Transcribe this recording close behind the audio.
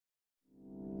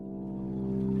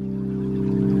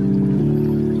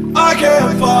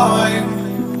can't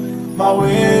find my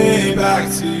way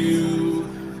back to you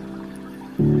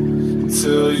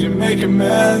until you make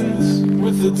amends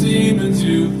with the demons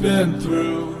you've been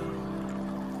through.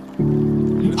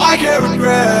 And I can't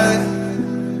regret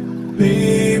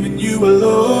leaving you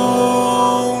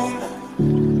alone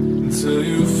until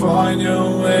you find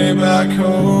your way back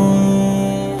home.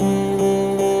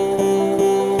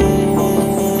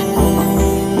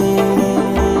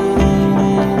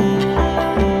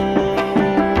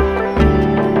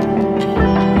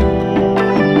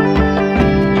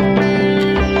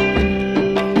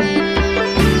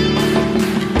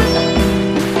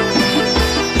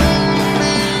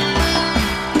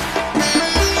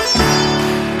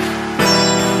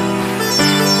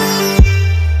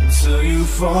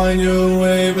 Find your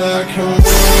way back home.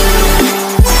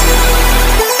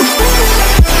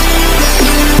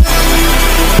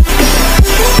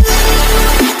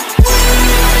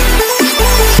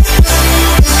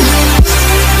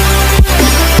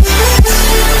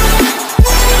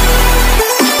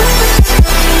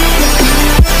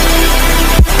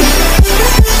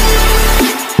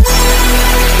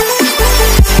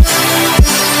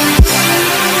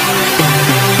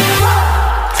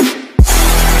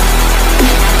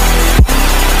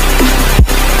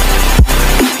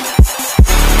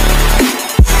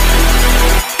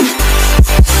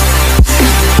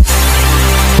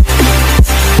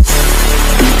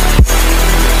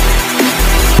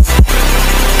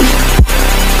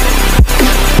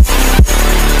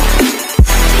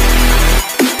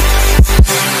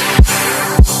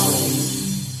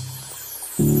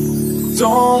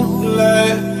 Don't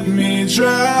let me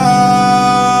drown.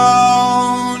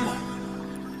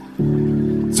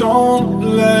 Don't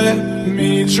let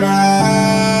me drown.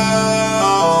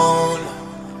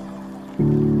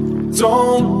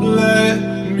 Don't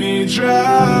let me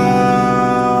drown.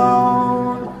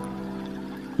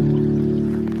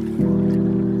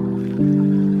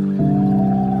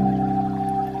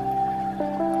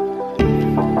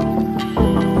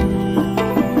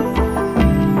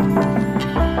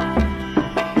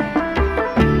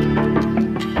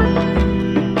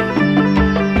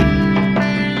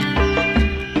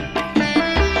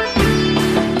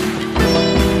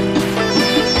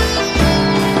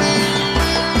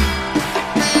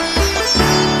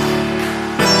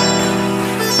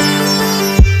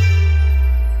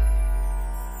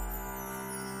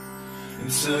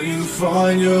 Until you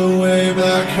find your way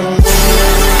back home.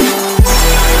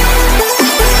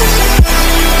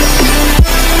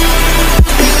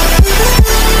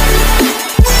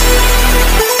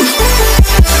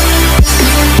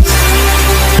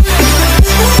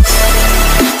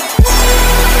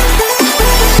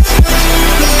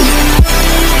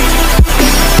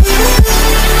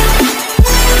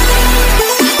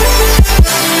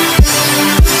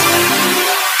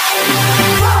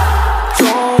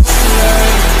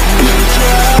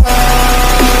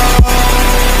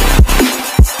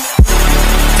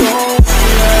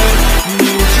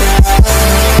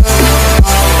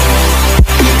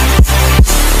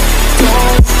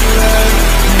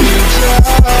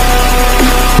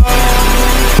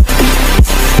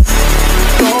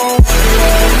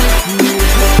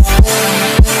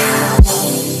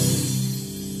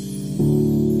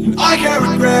 I can't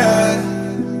regret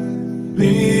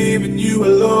leaving you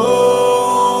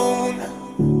alone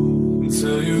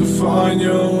until you find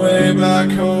your way back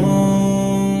home.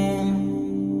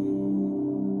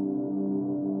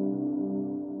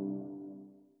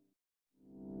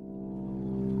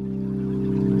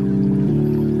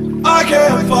 I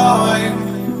can't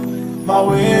find my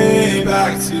way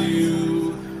back to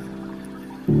you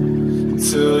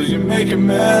until you make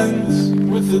amends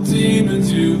with the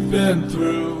demons you've been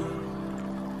through.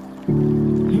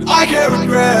 And I can't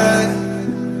regret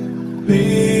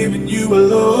leaving you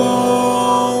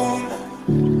alone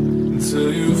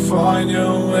until you find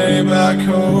your way back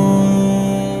home.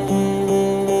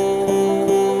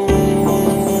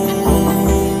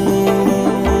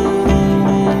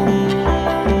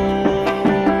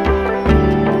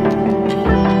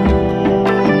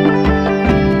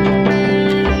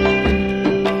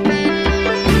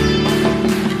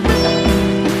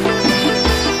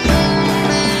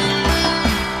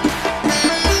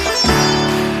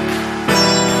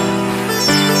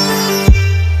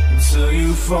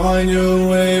 Find your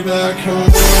way back home.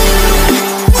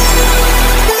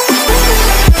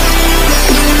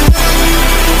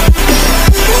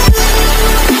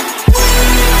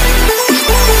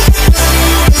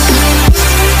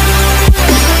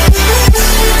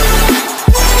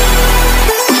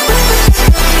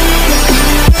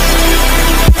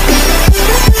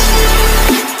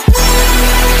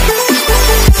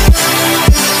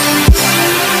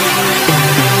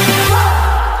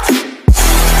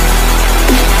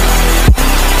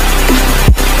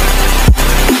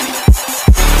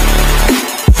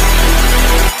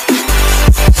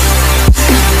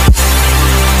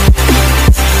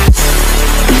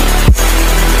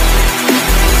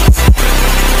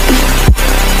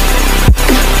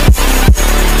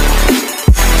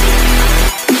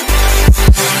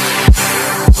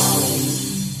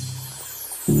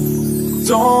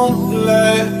 Don't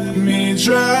let me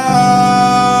drown.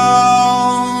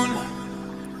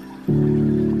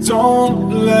 Don't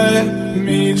let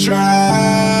me drown.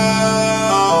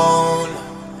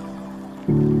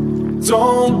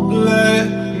 Don't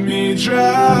let me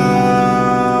drown.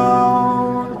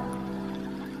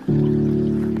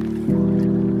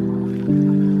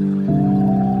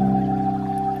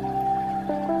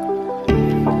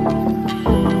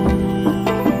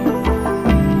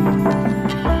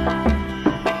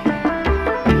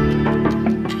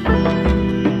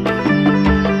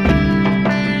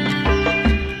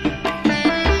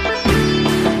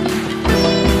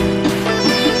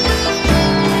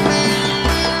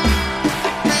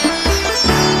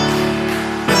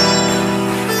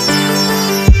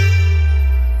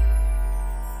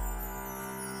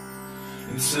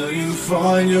 Until you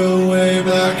find your way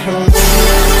back home.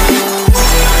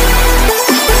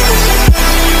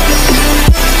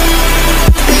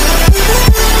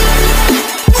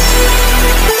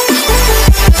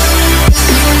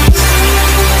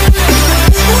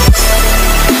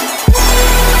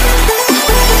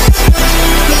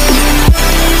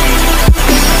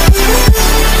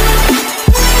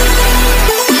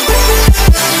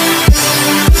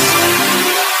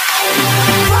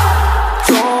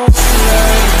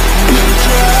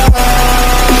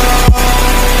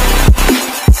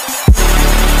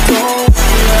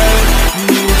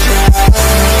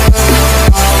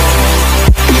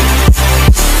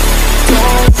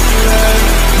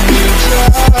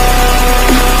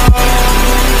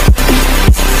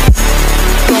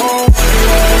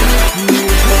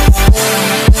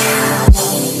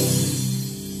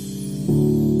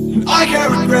 I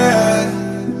can't regret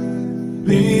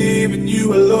leaving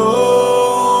you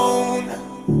alone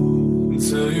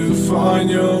until you find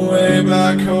your way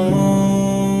back home.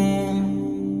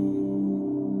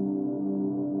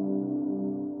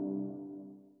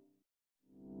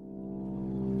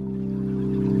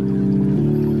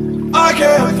 I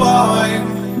can't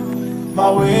find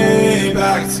my way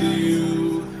back to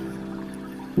you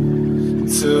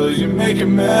until you make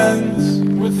amends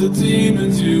with the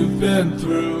demons you've been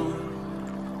through.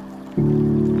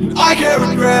 I can't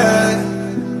regret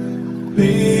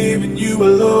leaving you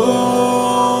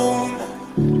alone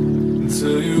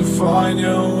until you find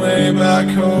your way back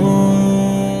home.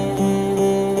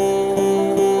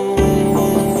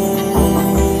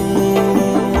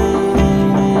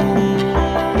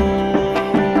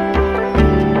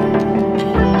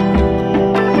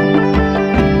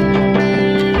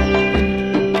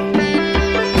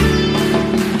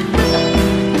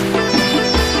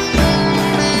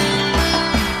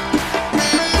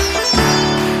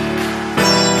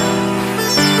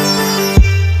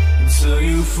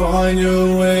 Find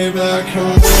your way back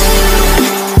home.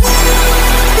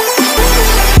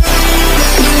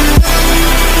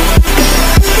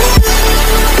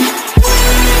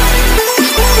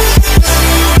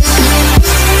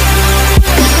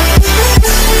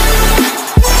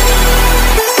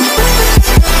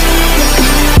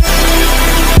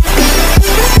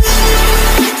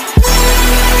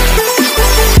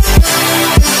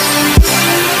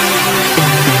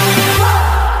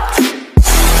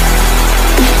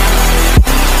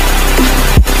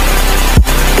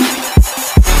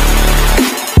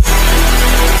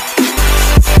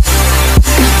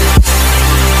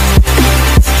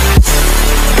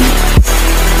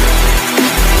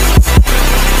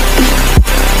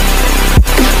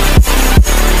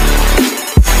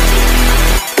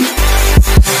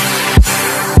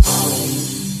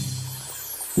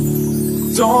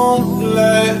 Don't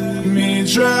let me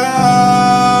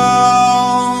drown.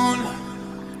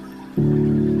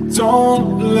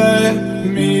 Don't let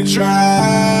me drown.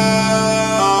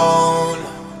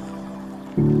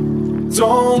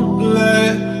 Don't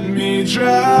let me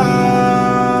drown.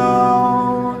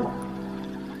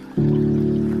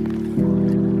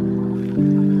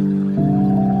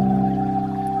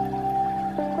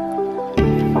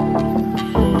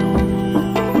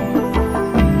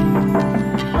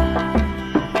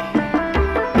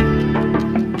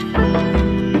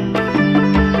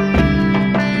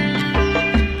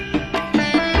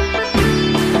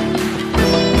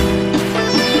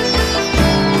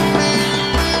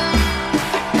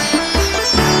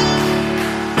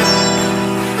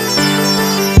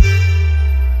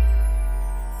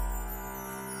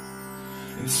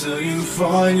 Until you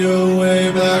find your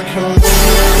way back home.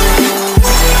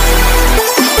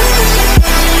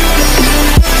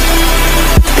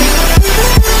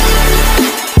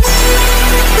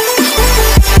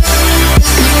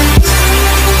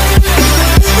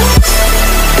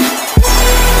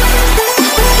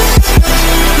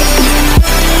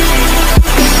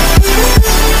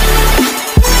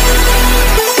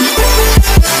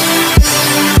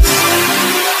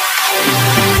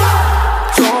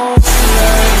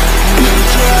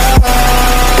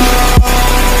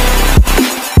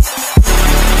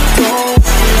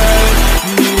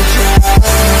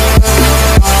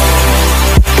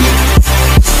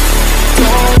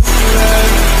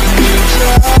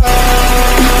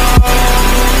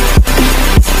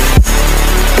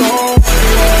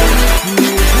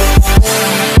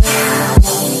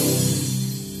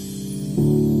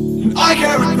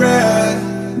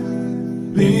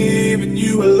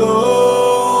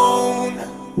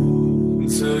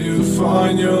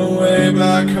 way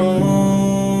back home.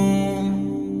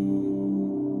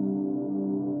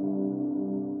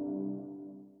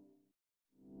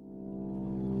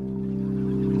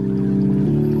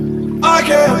 I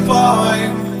can't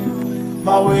find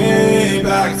my way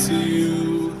back to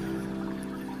you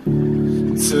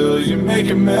until you make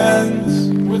amends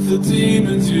with the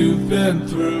demons you've been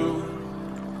through.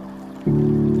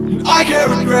 And I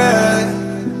can't regret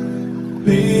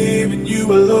leaving you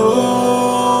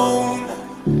alone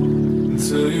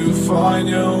until you find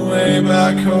your way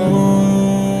back home.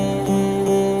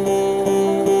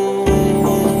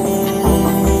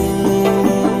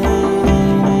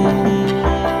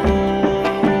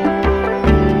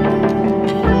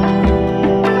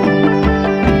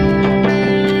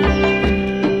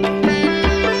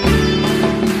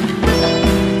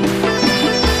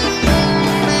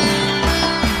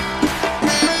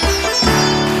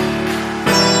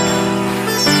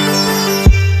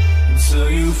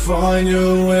 Find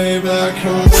your way back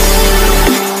home.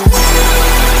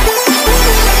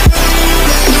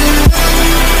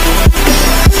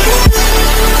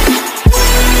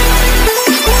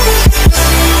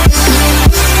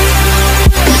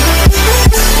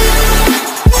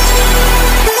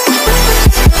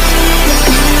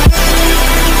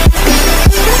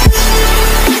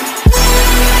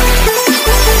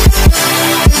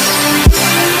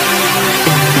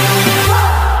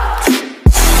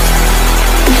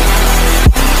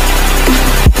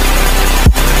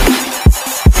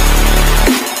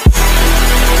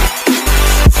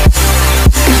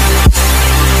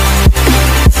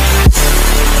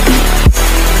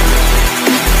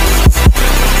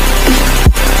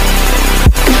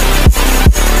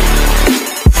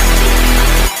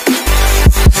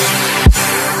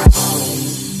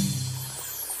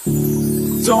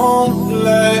 Don't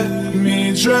let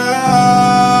me drown.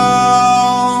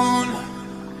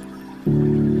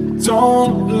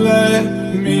 Don't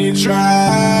let me drown.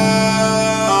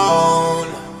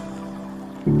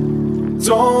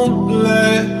 Don't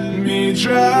let me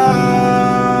drown.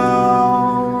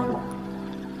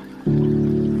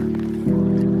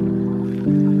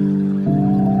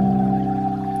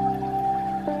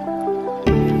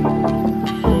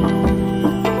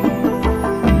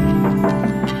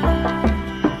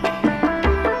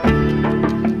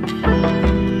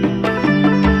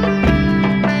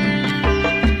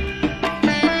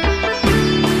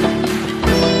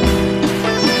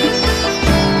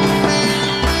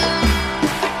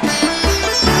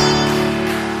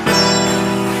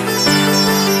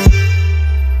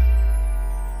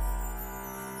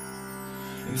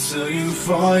 Until you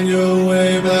find your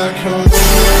way back home.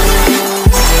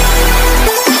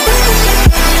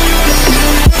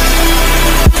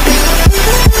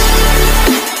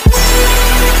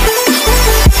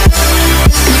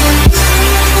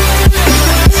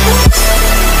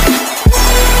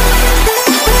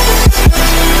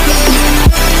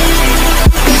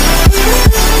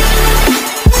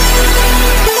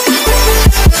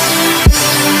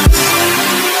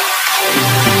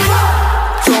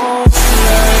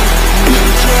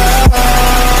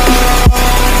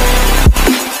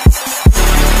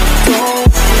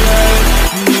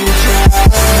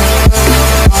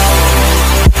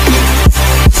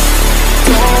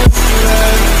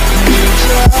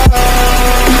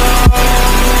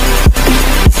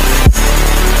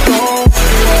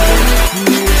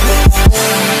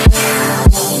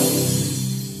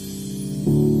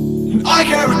 I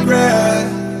can't regret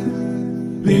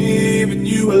leaving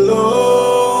you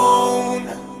alone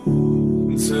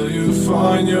until you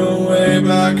find your way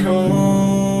back home.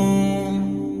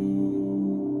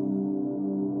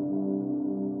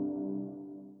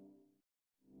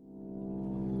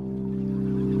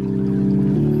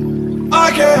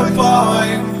 I can't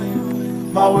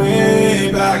find my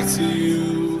way back to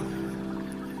you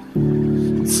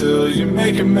until you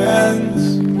make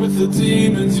amends with the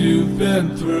demons you've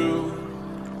been through.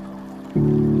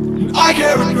 And I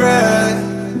can't regret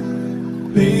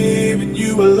leaving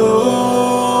you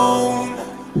alone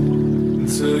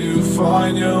until you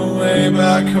find your way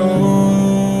back home.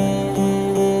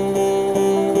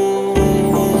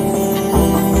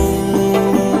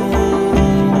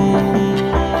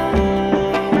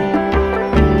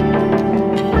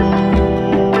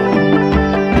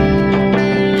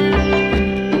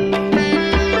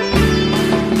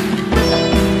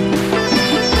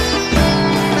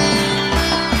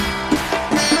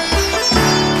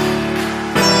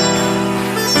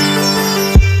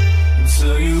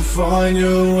 Find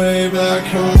your way back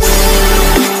home.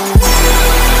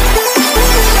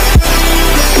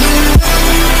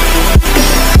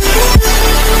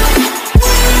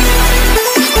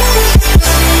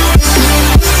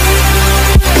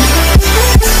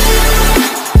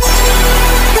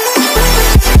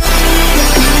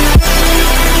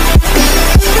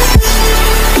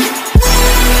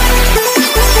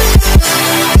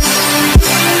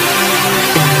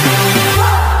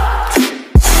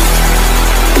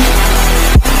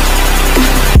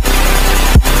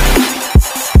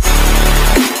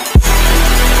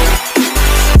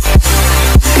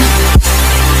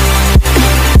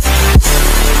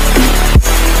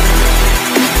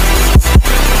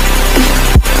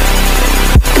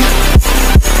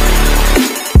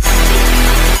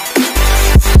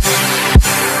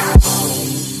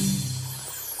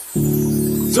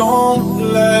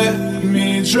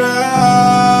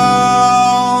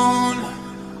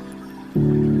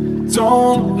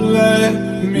 Don't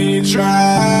let me drown.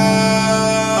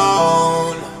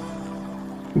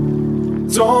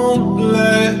 Don't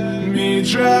let me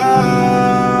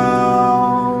drown.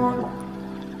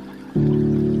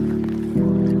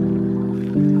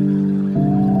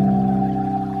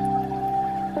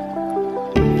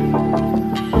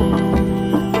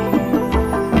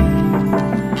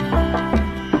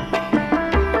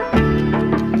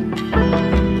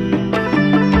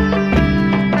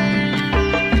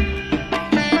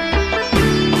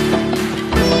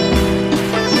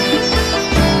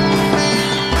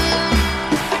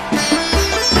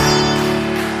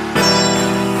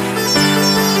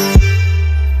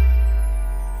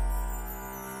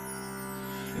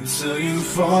 Until you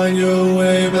find your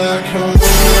way back home.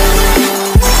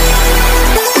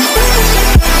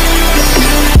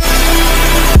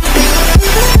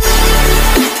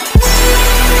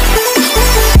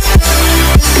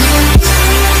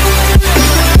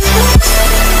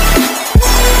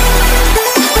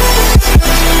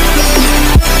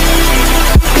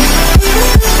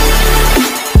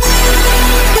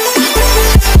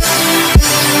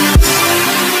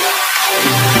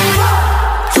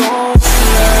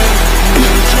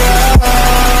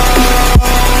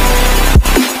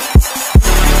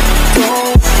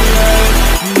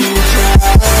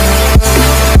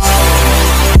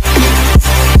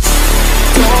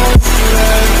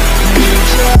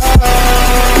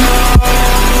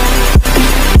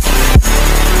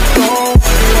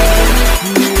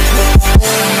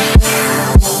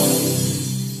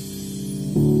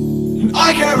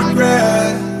 I can't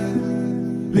regret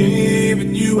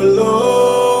leaving you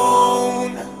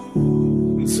alone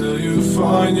until you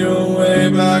find your way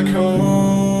back home.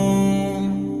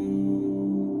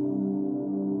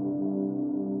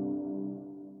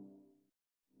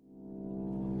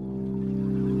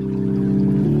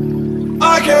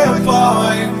 I can't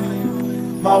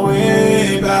find my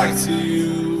way back to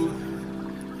you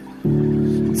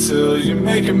until you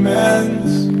make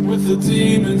amends with the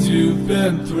demons you've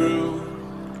been through.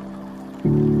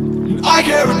 I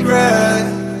can't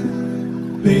regret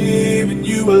leaving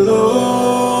you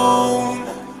alone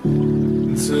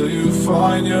until you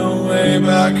find your way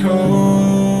back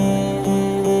home.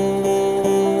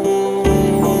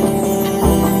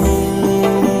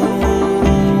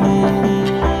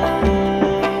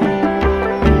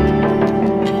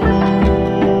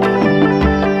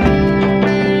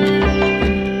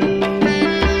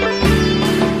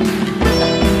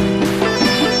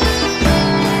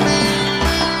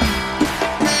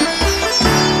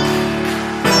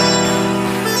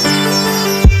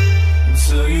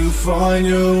 Find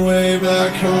your way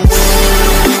back home.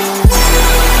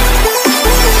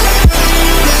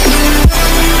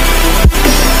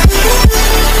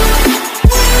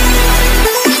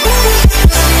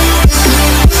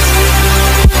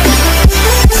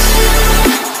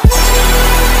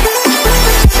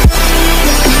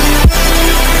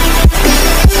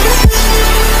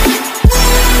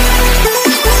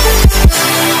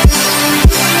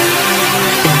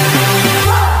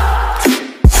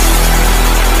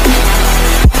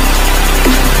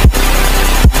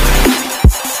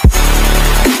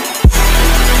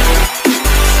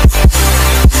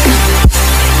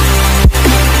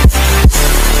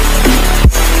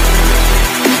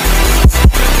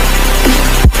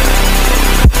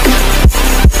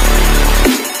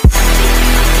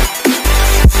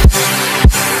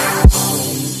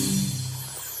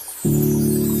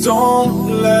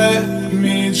 Don't let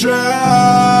me drown.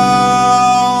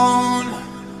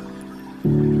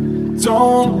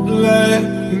 Don't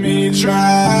let me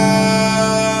drown.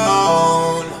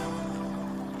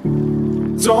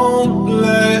 Don't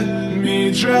let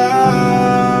me drown.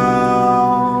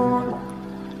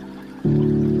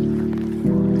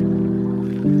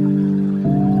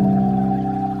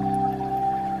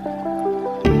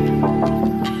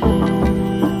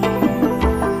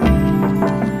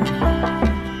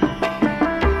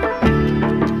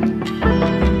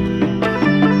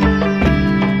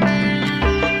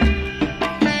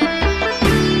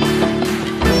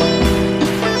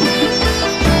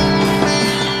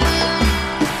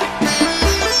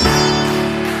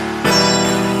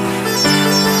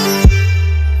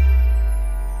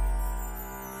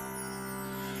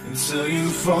 Until you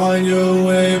find your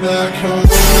way back home.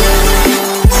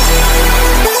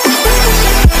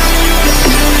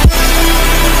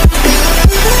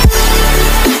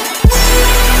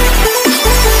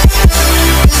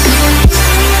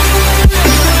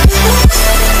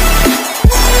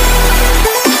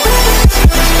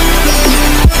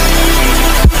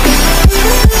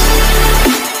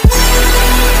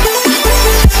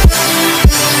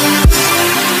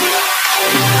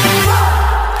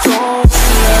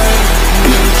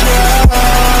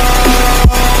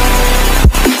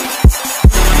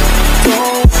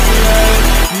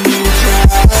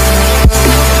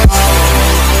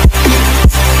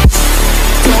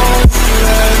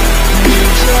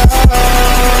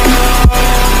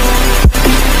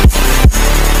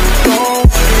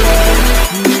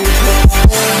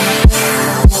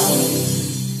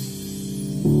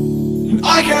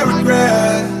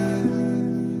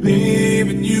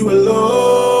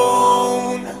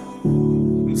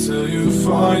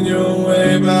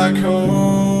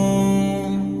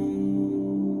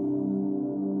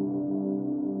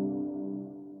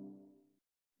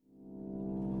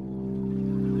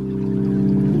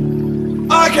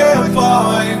 can't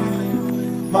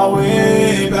find my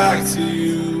way back to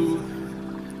you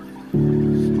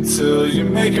until you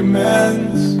make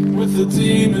amends with the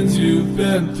demons you've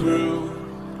been through.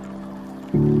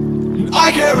 And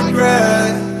I can't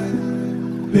regret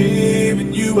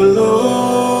leaving you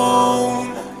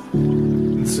alone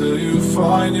until you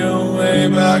find your way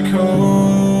back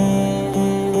home.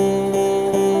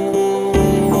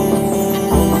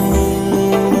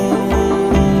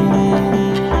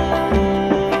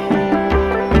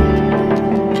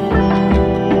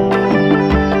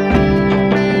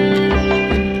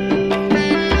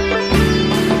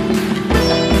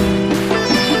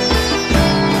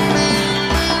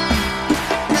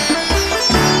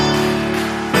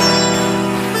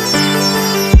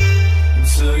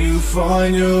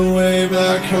 Find your way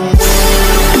back home.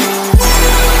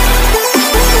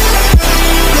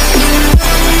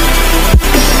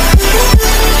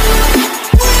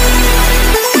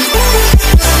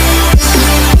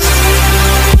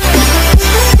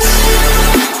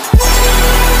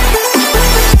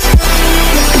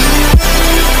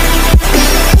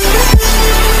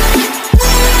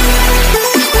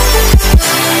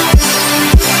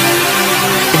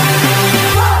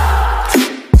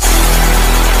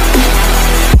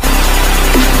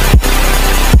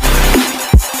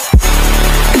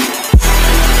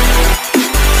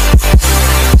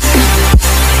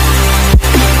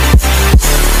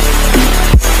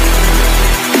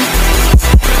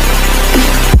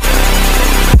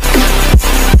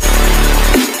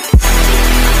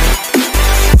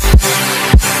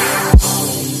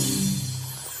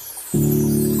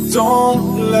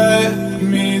 Don't let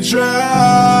me drown.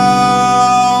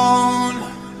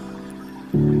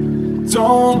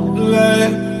 Don't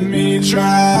let me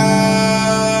drown.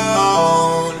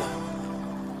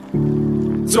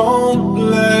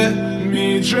 Don't let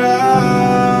me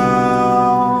drown.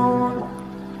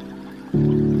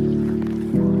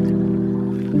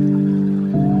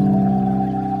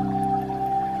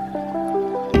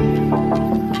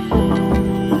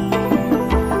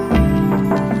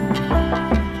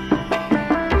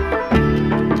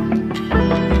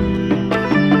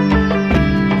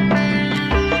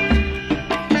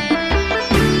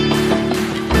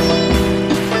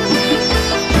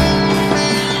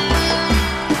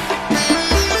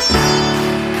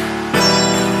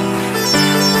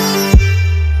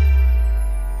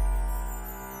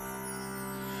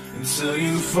 Until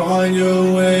you find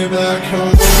your way back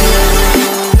home.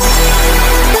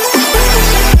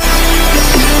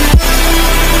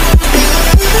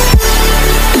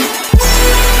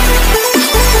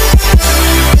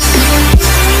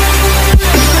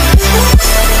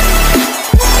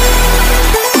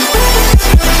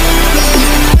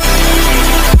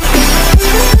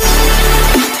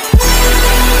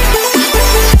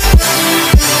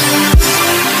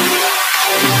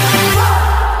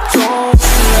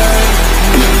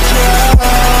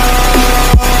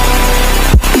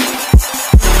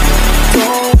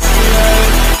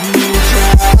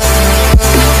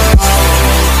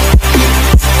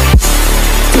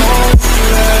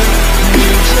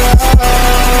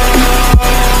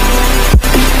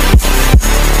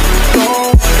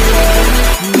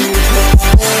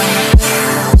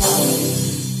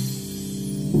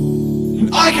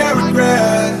 I can't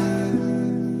regret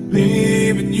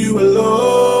leaving you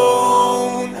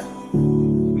alone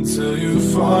until you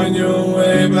find your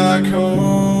way back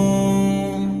home.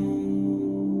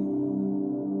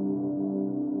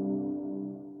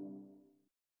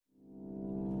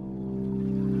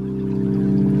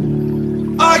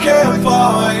 I can't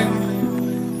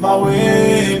find my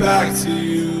way back to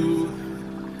you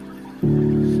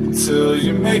until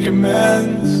you make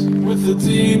amends with the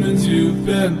demons you've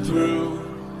been through.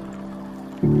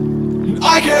 And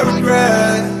I can't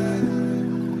regret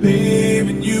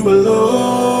leaving you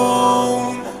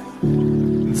alone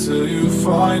until you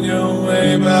find your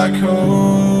way back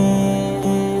home.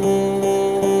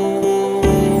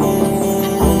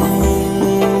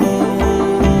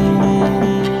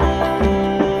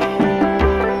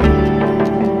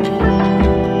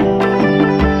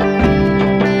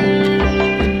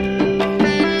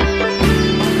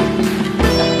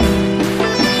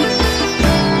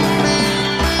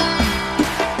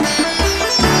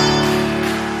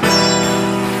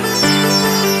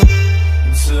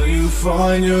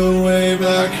 Find your way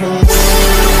back home.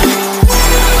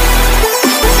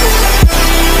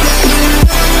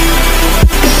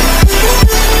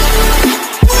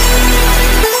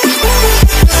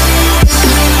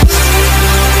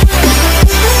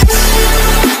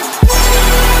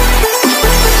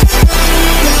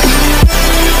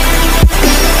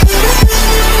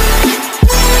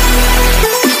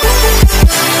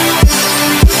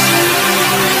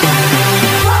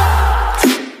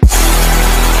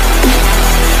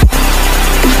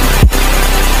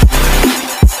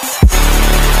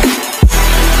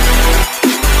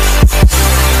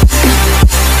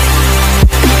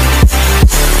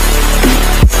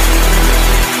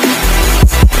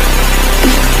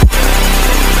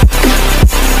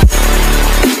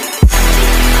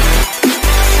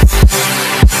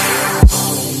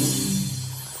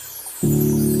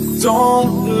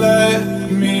 Don't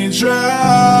let me drown.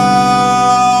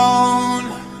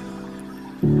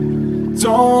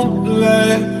 Don't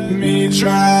let me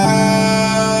drown.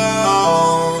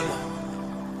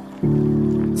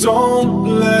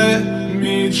 Don't let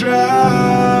me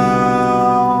drown.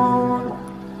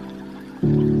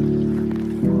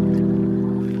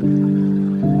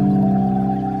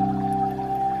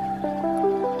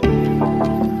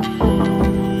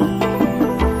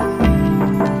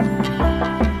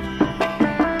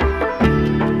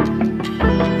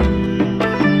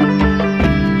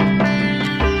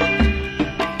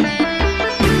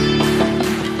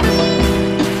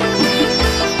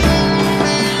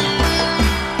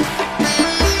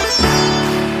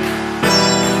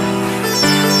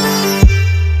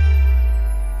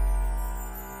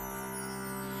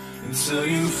 Until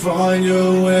you find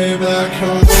your way back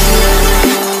home.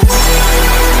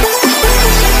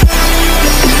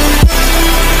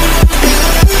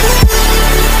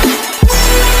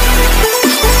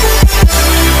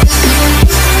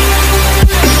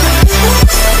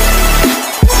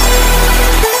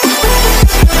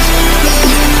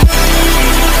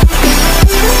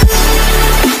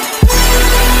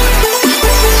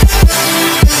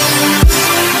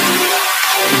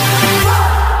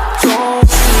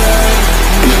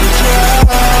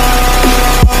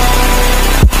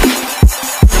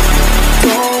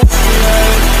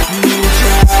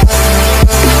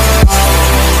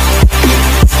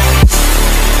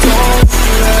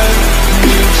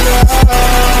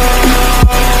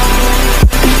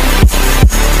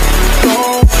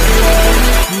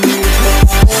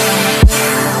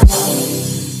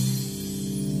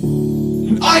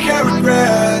 I can't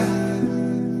regret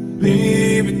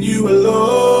leaving you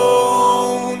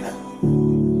alone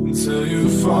until you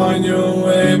find your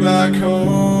way back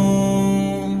home.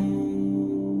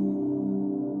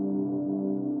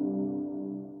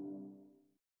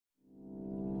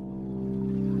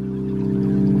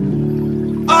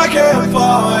 I can't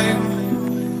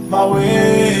find my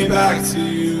way back to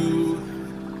you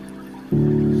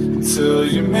until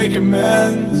you make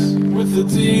amends with the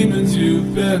demons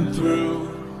you've been through.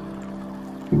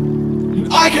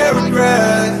 I can't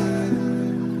regret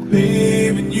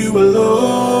leaving you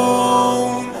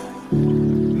alone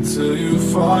until you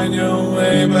find your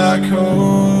way back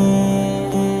home.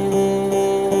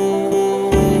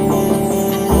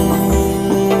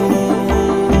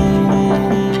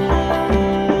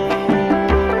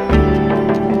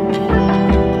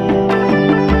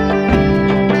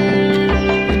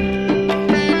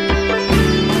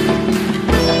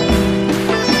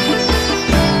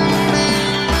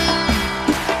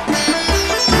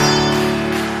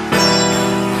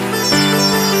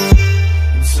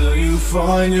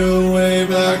 Find your way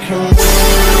back home.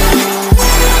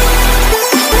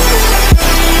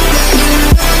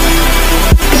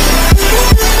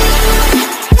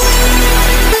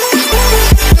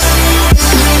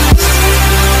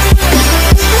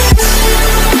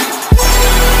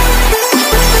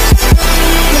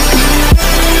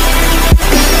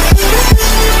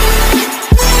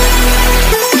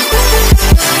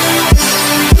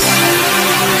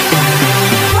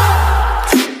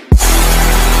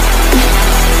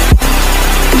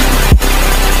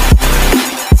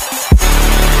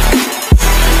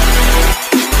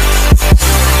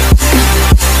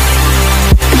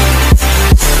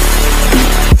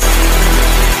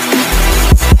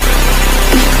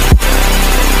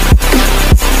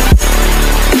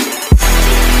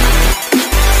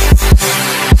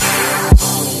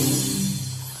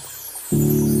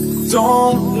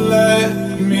 Don't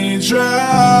let me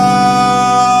drown.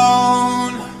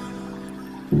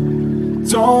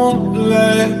 Don't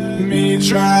let me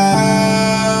drown.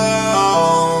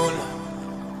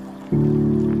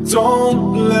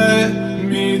 Don't let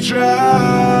me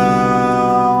drown.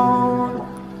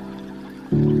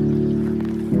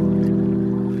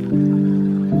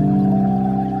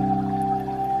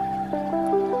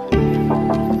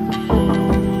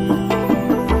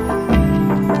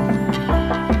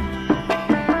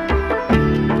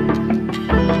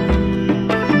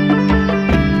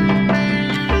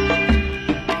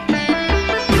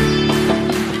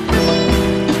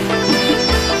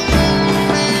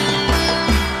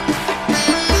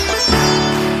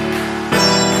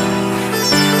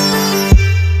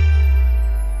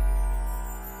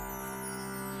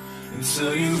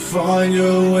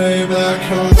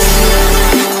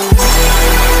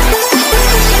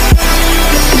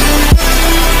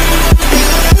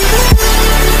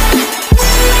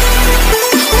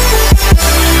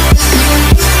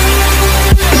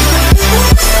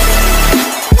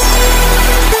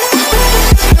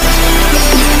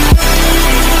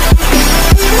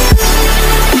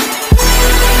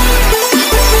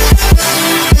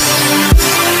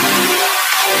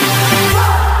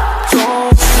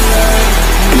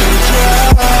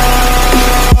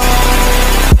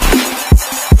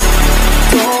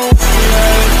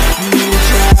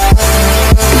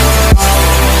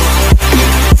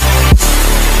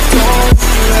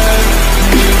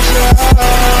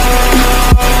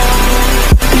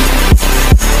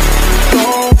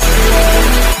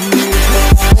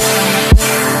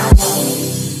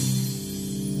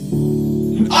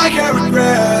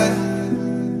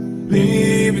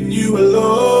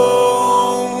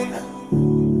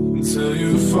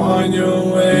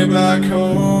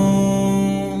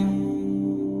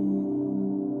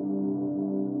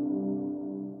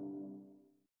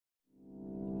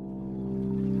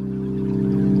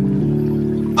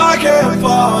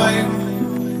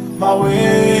 my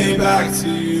way back to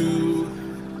you,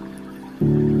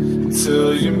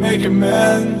 until you make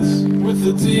amends with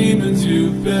the demons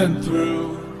you've been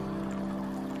through.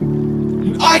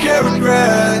 And I can't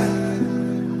regret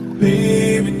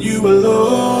leaving you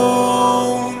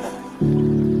alone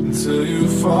until you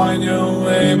find your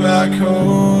way back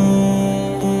home.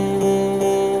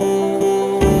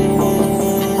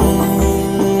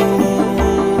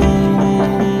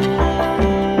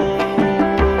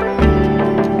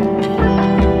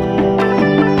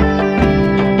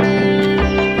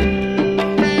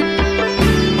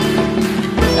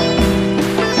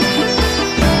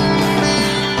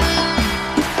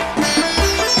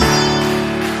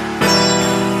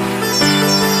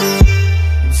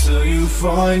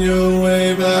 Find your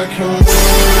way back home.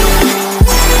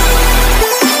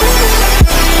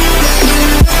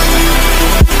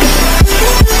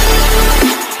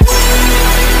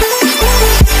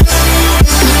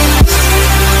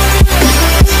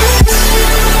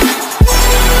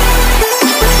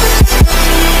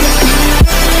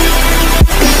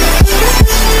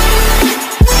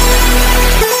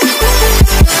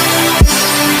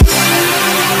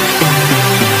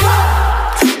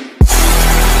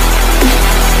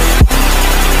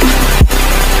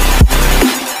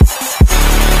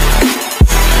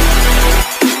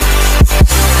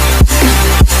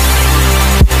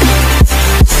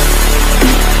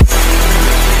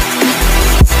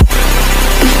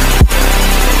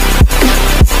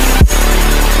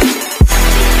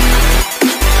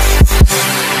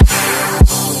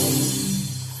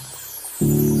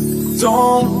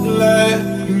 Don't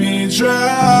let me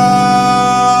drown.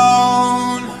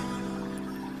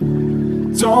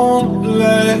 Don't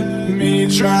let me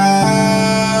drown.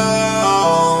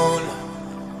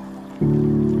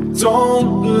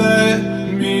 Don't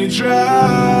let me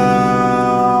drown.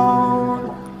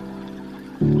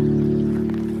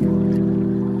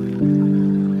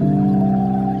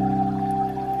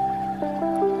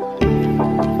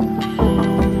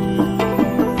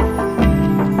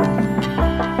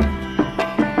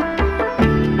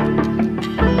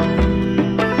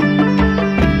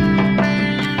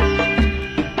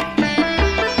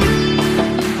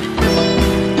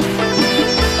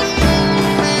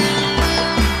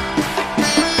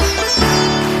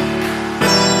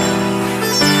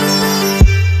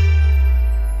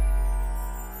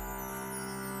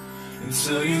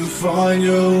 Until you find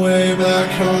your way back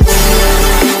home.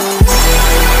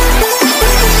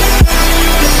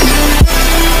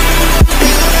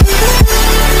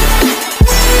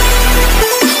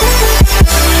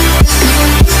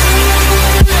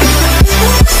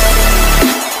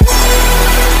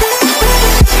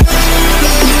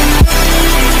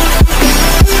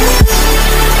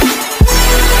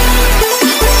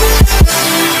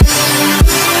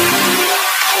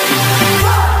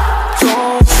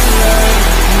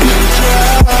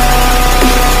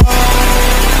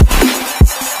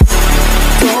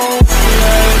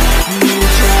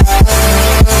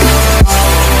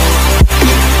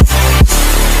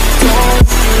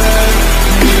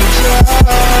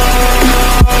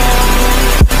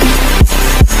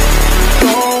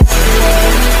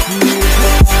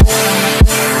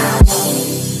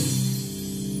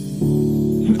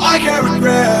 I can't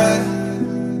regret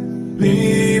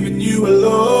leaving you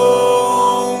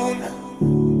alone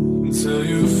until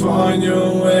you find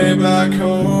your way back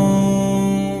home.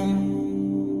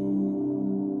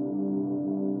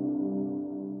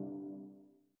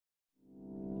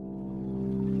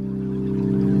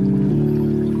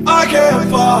 I can't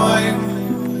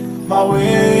find my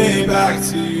way back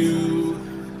to you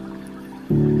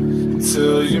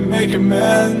until you make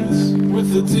amends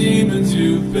with the demons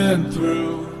you've been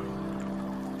through.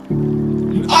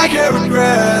 And I can't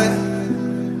regret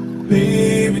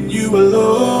leaving you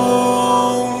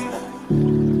alone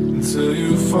until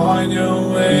you find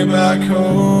your way back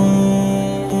home.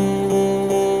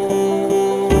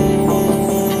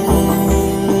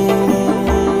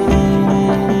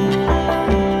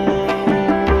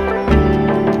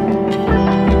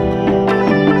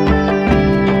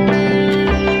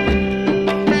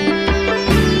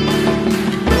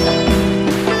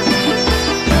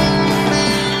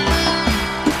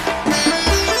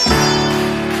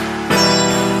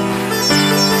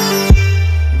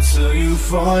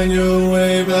 Find your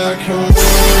way back home.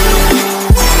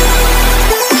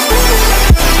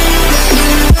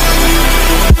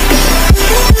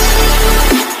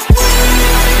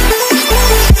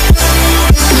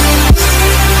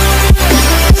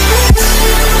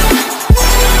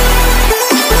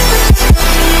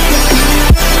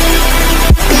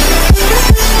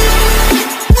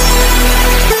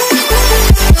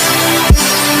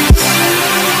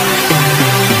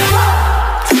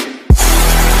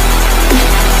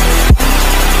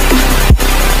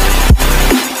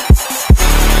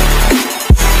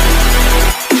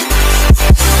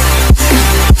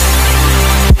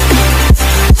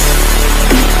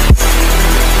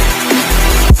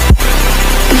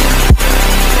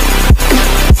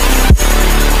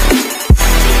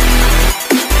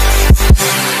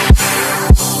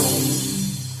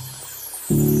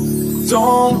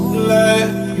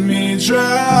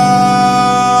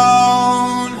 drown.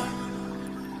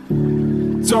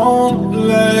 Don't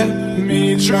let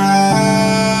me drown.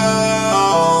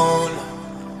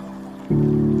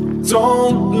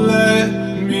 Don't let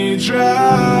me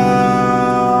drown.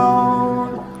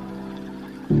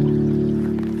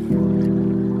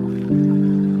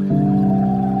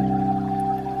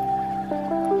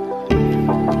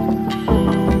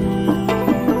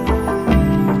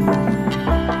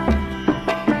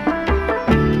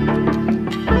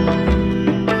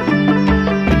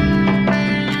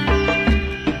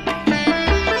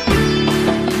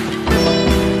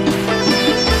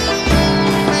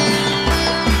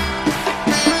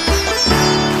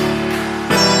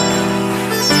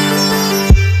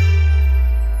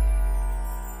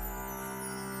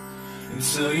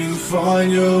 Until you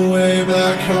find your way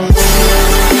back home.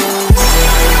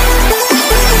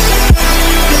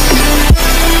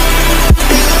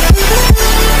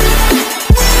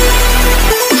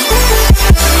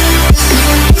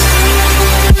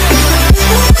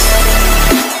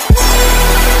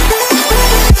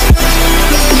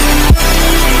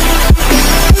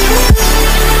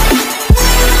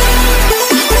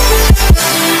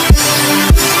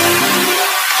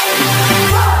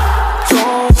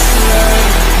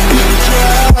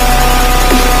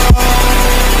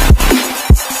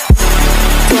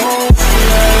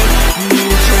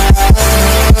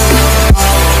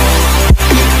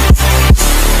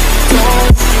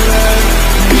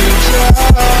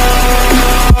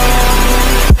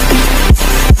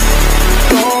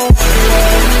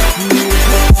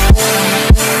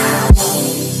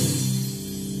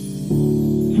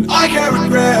 I can't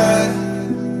regret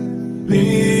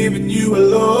leaving you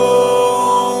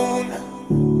alone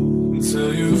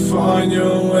until you find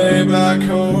your way back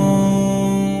home.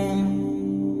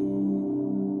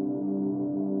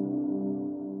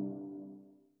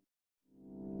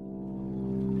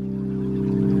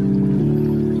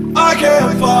 I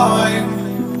can't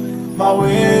find my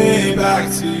way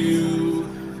back to you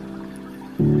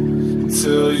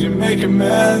until you make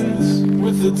amends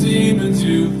with the demons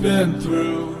you've been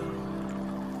through.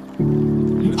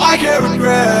 I can't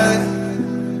regret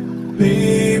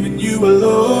leaving you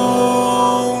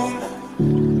alone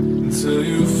until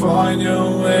you find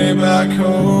your way back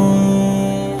home.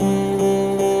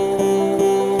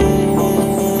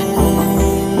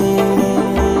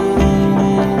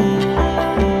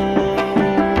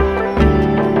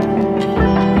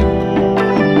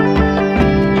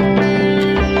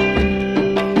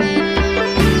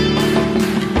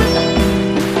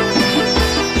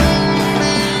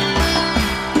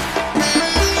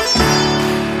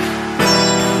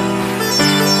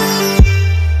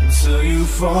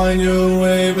 Find your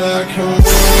way back home.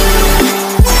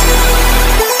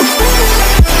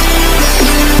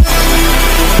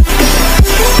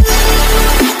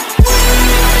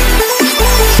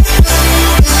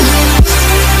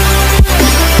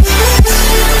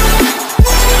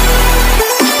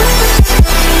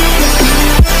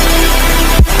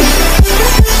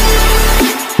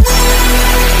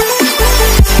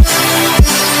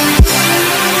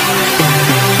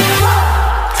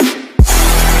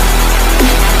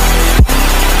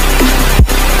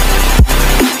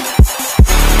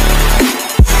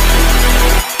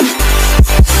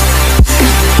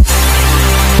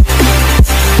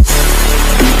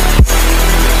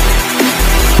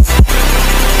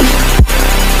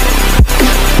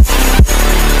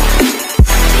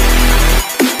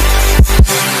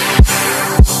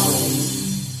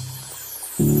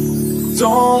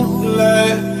 Don't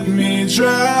let me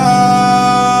drown.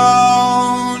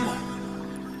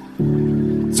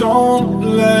 Don't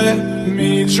let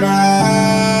me drown.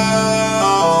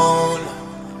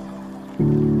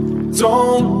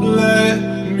 Don't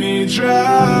let me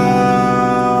drown.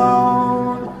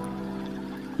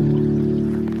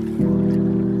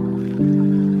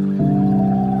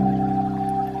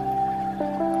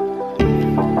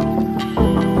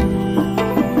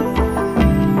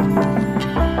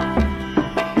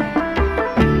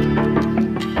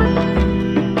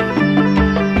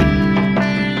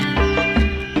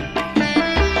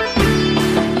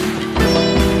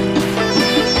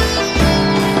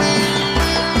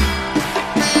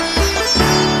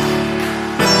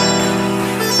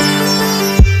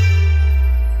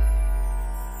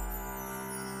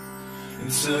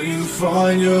 Until you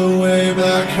find your way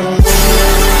back home.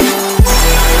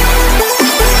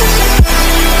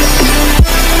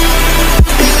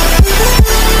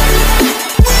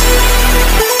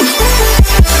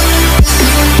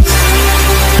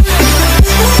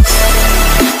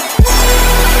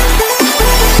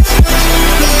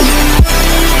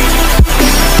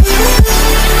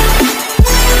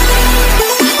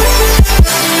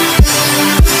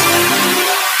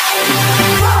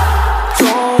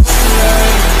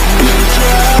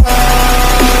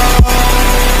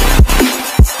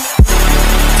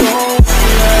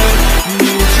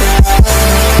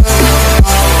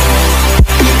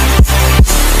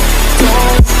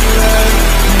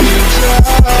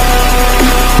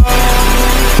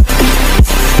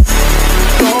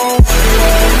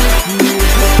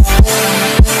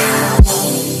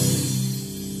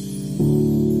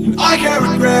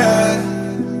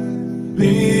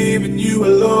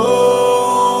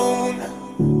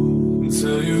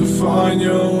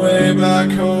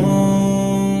 back home.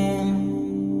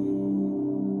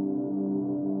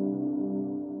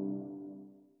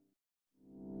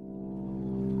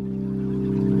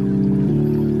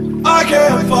 I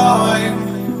can't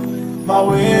find my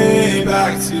way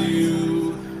back to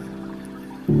you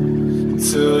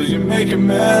until you make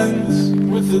amends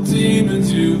with the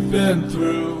demons you've been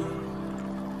through.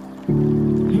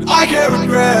 And I can't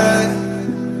regret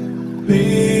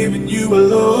leaving you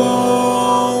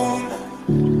alone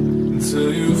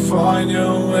until you find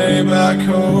your way back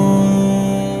home.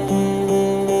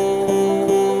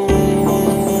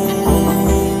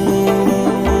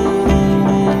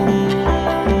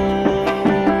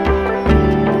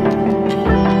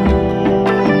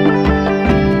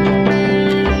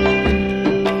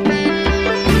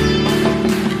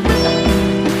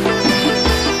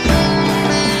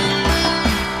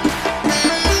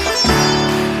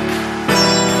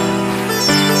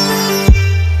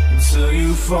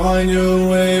 Find your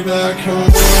way back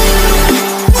home.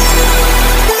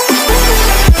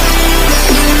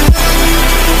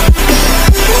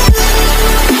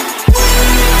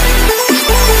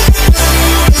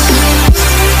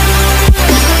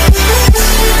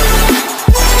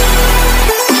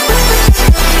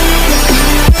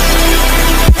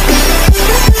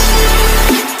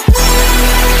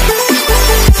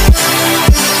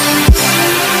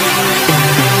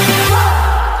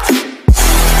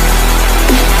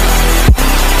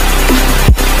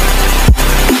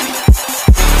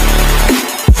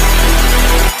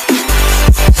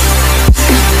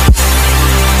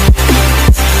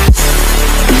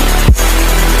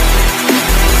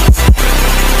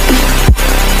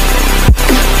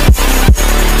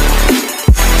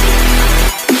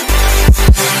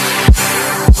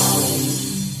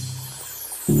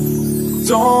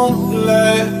 Don't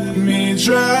let me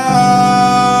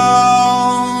drown.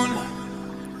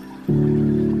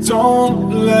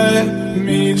 Don't let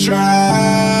me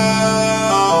drown.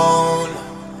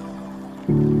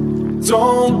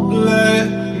 Don't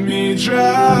let me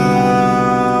drown.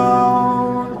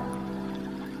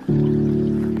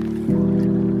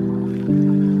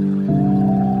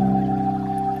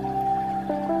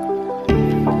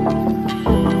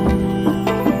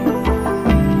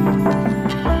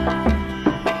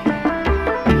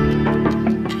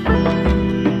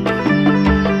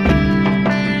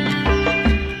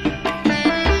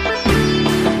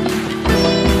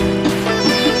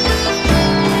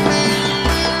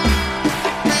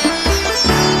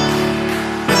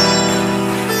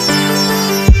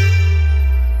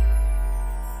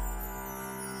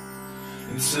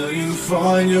 Until you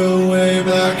find your way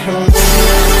back home.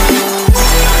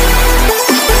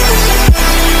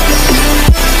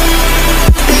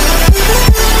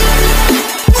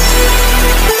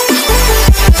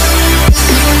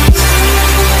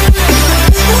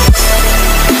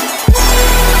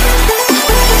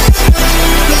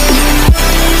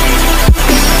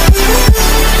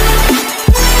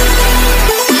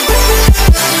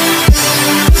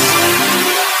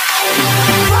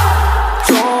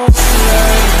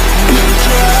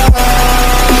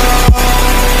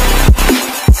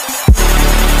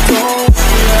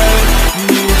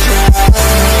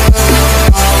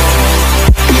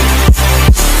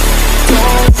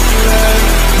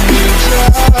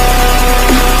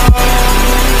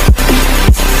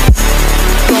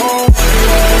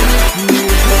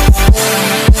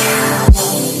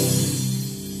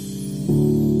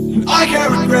 I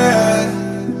can't regret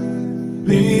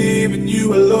leaving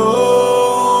you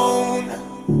alone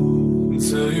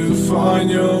until you find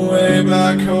your way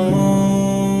back home.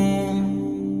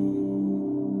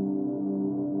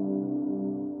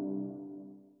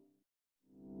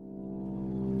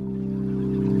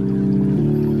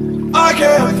 I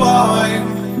can't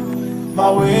find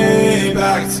my way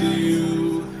back to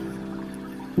you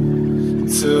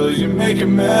until you make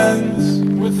amends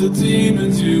with the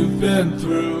demons you've been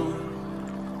through.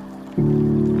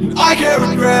 And I can't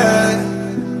regret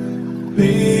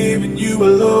leaving you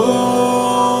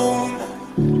alone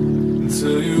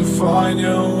until you find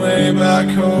your way back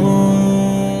home.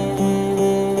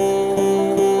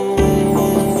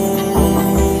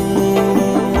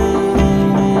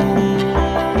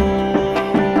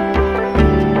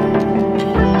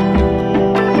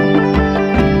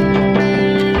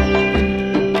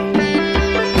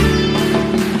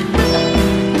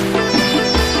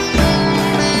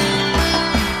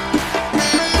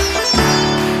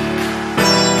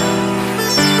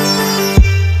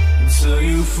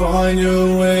 Find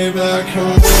your way back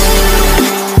home.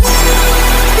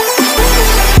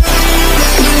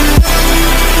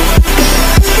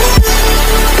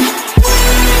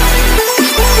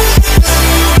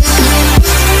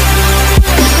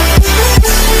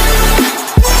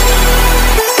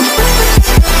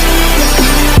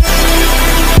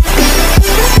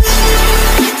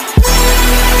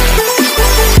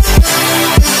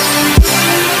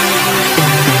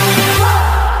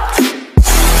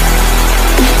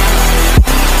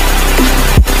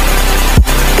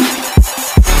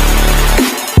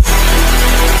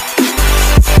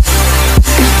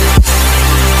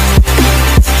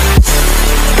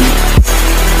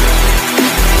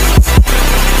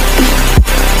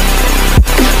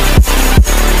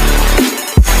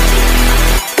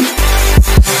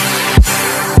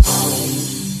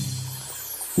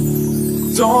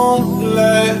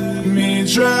 me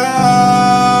drown.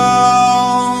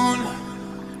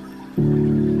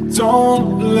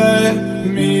 Don't let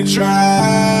me drown.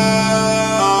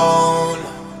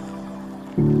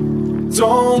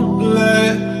 Don't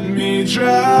let me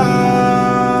drown.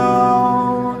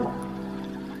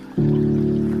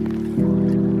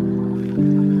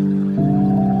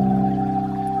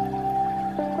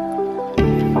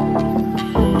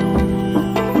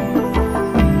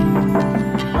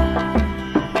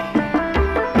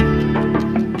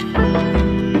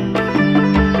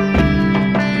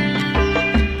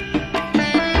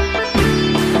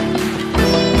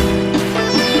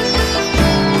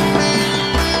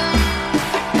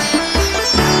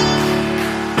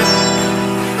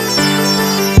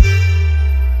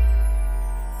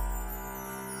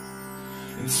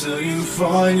 Until you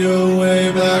find your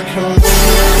way back home.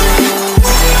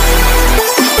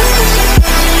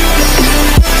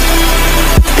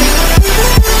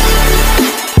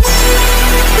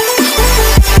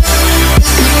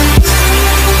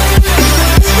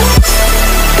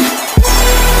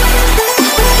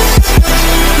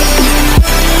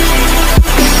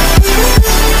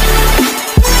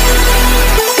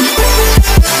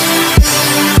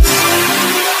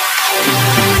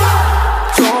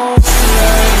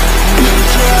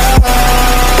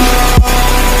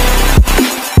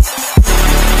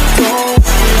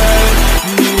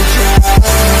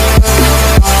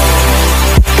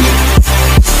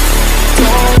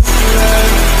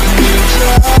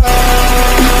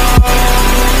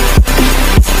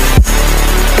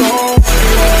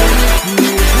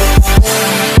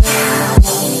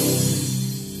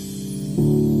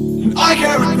 I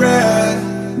can't regret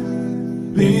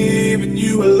leaving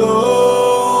you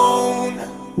alone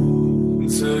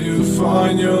until you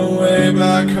find your way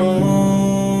back home.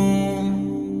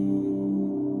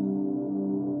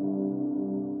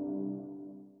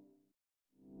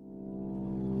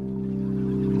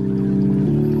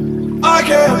 I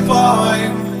can't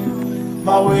find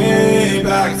my way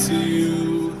back to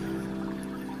you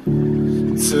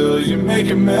until you make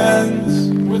amends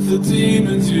with the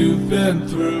demons you've been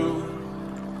through.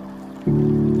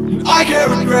 I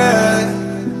can't regret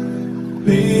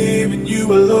leaving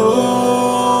you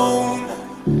alone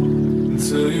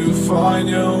until you find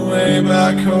your way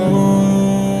back home.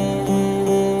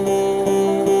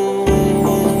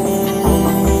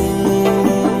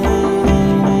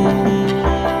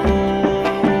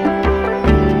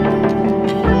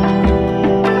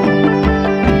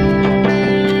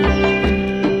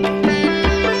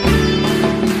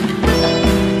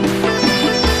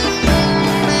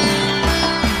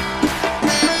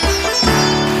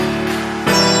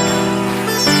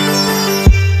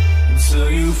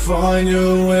 Find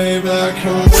your way back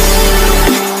home.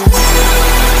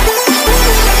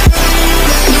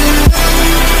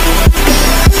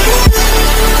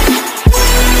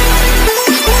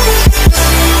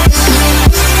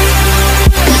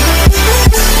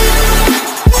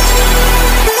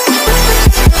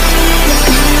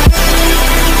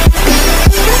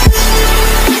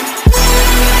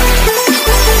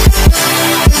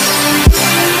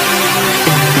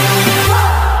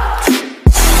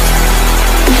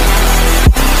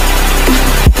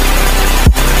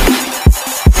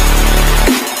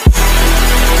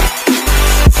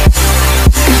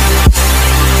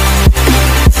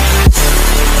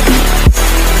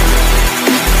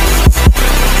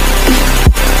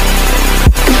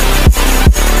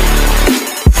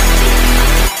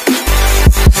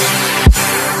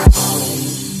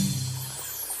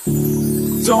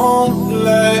 Don't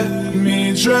let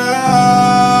me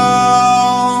drown.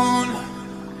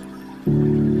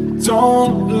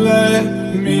 Don't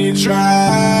let me drown.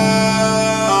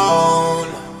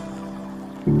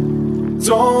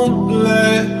 Don't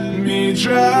let me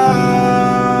drown.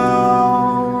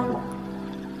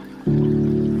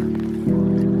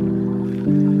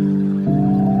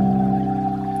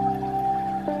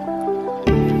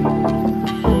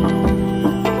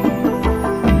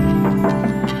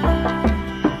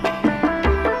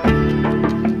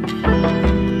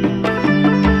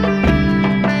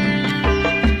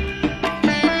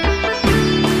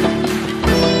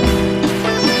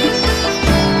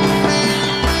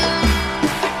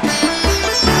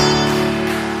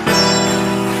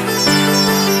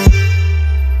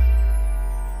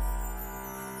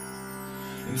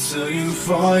 Until you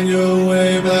find your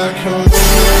way back home.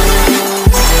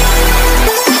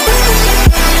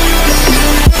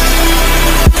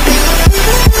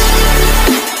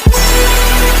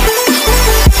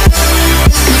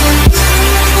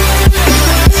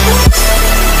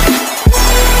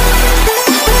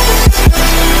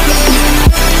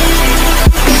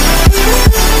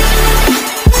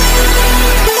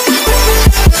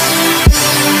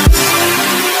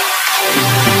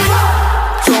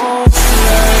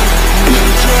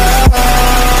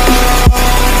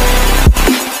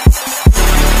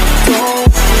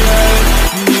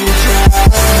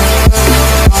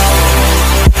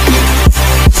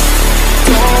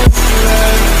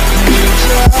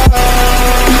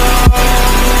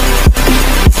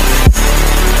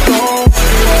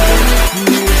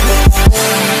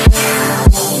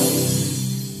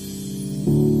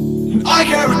 I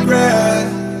can't regret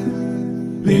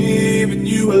leaving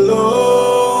you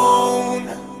alone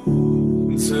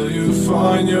until you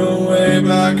find your way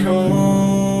back home.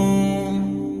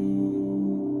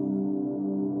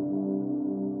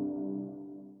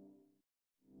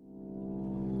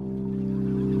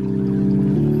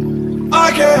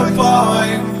 I can't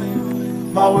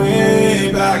find my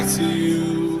way back to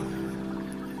you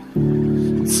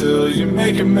until you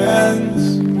make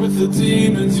amends with the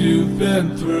demons you've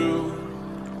been through.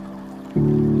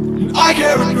 And I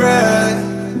can't regret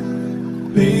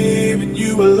leaving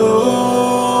you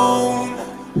alone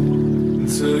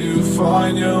until you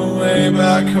find your way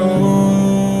back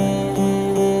home.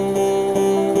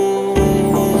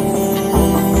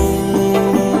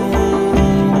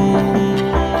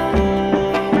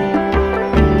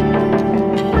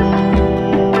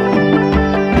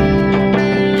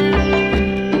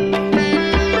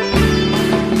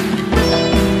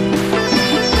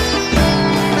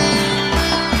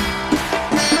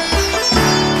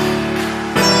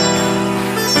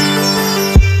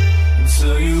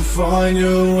 Find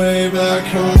your way back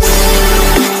home.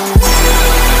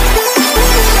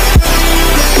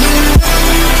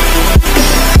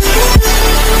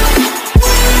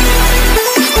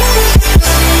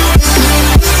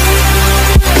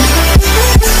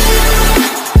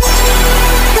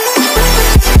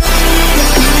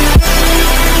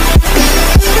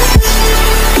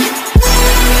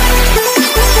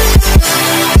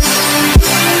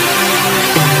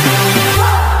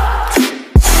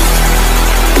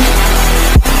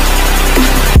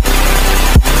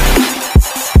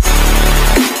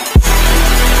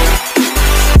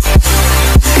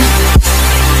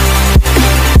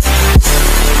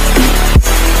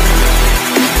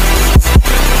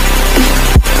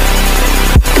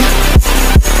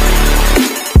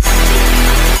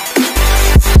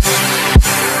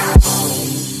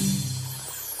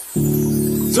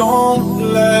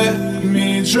 Don't let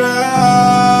me drown.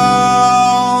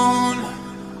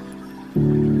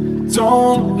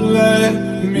 Don't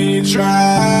let me drown.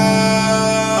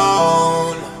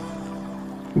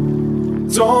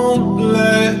 Don't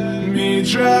let me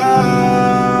drown.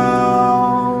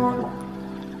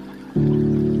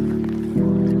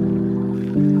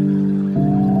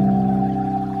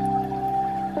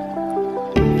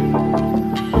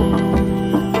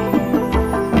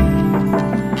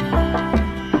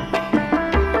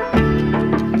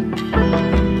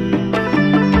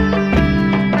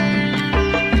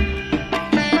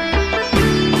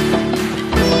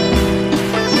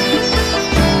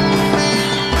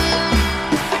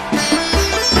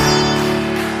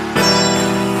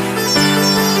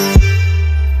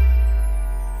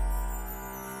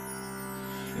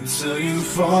 Until you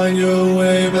find your way